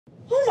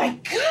my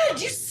God,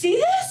 did you see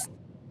this?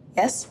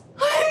 Yes?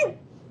 I'm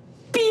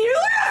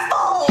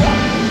beautiful!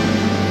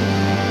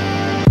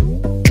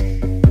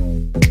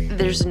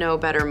 There's no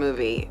better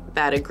movie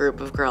that a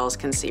group of girls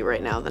can see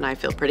right now than I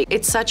Feel Pretty.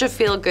 It's such a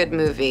feel-good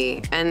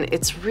movie, and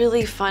it's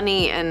really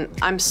funny, and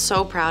I'm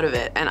so proud of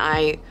it, and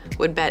I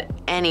would bet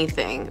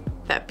anything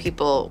that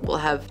people will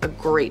have a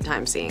great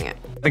time seeing it.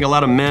 I think a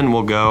lot of men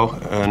will go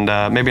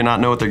and maybe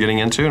not know what they're getting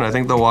into, and I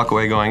think they'll walk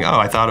away going, oh,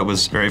 I thought it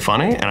was very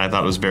funny, and I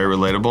thought it was very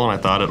relatable, and I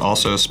thought it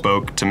also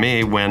spoke to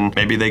me when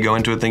maybe they go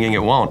into it thinking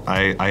it won't.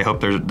 I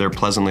hope they're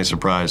pleasantly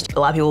surprised. A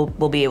lot of people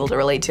will be able to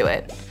relate to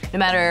it, no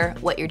matter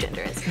what your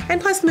gender is. And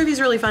plus, the movie's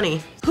really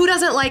funny. Who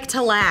doesn't like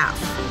to laugh?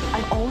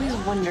 I've always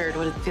wondered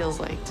what it feels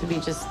like to be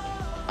just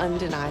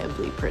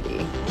undeniably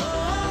pretty.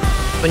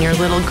 When you're a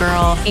little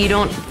girl, you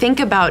don't think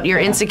about your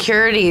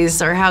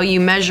insecurities or how you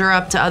measure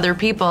up to other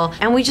people,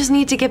 and we just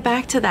need to get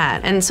back to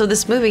that. And so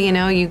this movie, you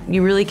know,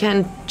 you really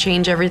can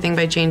change everything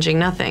by changing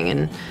nothing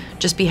and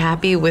just be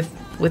happy with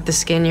the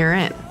skin you're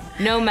in.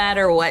 No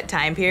matter what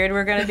time period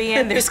we're gonna be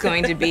in, there's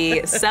going to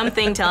be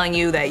something telling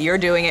you that you're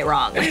doing it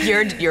wrong. Like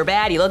you're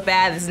bad, you look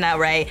bad, this is not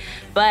right.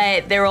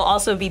 But there will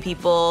also be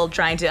people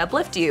trying to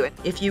uplift you.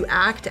 If you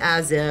act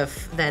as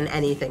if, then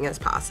anything is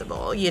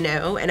possible, you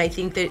know? And I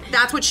think that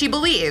that's what she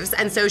believes.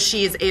 And so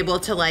she's able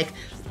to like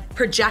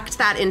project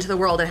that into the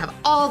world and have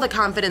all the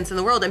confidence in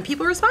the world, and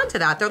people respond to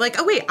that. They're like,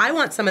 oh wait, I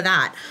want some of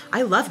that.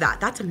 I love that,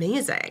 that's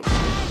amazing.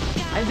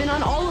 I've been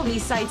on all of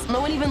these sites. No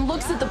one even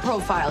looks at the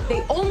profile.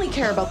 They only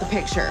care about the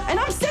picture, and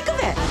I'm sick of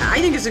it. I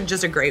think it's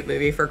just a great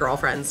movie for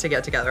girlfriends to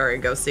get together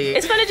and go see.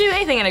 It's fun to do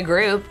anything in a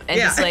group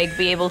and just like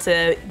be able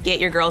to get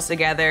your girls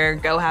together,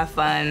 go have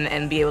fun,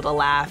 and be able to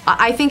laugh.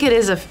 I think it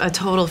is a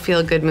total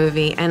feel-good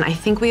movie, and I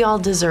think we all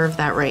deserve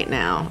that right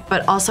now.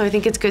 But also, I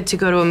think it's good to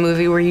go to a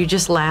movie where you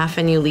just laugh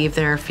and you leave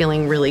there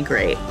feeling really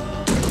great.